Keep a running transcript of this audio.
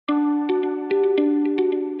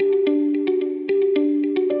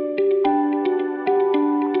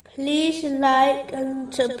like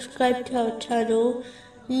and subscribe to our channel.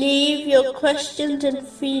 Leave your questions and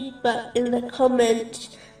feedback in the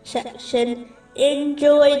comments section.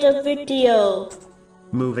 Enjoy the video.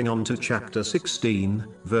 Moving on to chapter 16,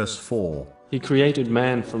 verse 4. He created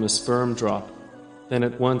man from a sperm drop. Then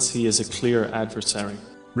at once he is a clear adversary.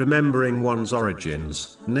 Remembering one's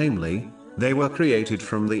origins, namely, they were created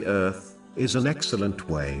from the earth, is an excellent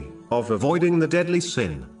way of avoiding the deadly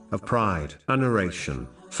sin of pride. A narration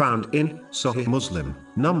found in Sahih Muslim,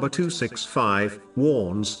 number 265,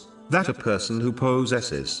 warns that a person who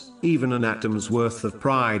possesses even an atom's worth of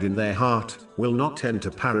pride in their heart will not enter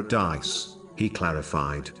paradise. He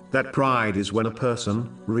clarified that pride is when a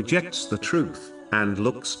person rejects the truth and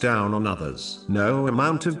looks down on others. No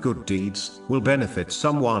amount of good deeds will benefit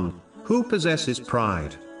someone who possesses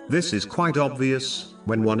pride. This is quite obvious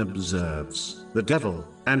when one observes the devil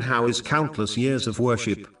and how his countless years of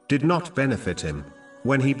worship did not benefit him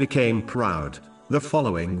when he became proud. The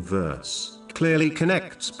following verse clearly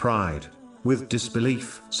connects pride with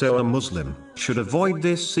disbelief, so a Muslim should avoid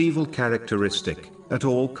this evil characteristic at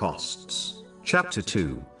all costs. Chapter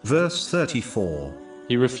 2, verse 34.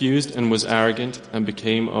 He refused and was arrogant and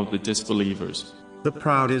became of the disbelievers. The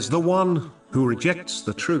proud is the one who rejects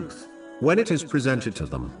the truth when it is presented to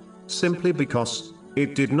them, simply because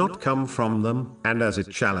it did not come from them, and as it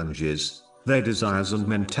challenges their desires and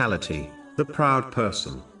mentality. The proud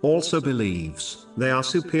person also believes they are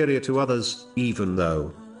superior to others, even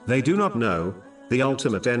though they do not know the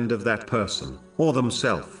ultimate end of that person or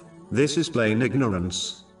themselves. This is plain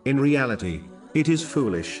ignorance. In reality, it is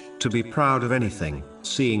foolish to be proud of anything,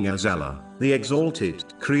 seeing as Allah, the Exalted,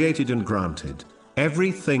 created and granted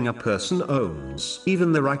everything a person owns.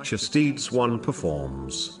 Even the righteous deeds one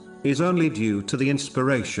performs is only due to the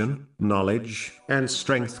inspiration, knowledge, and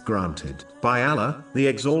strength granted by Allah, the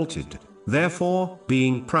Exalted. Therefore,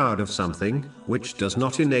 being proud of something which does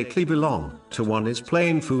not innately belong to one is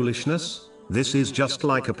plain foolishness. This is just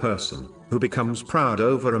like a person who becomes proud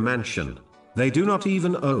over a mansion they do not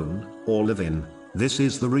even own or live in. This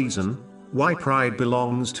is the reason why pride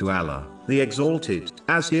belongs to Allah, the Exalted,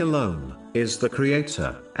 as He alone is the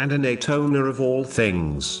Creator and innate owner of all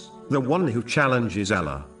things. The one who challenges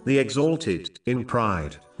Allah, the Exalted, in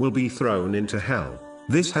pride, will be thrown into hell.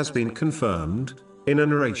 This has been confirmed in a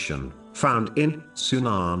narration found in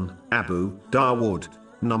Sunan Abu Dawood,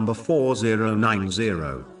 number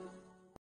 4090.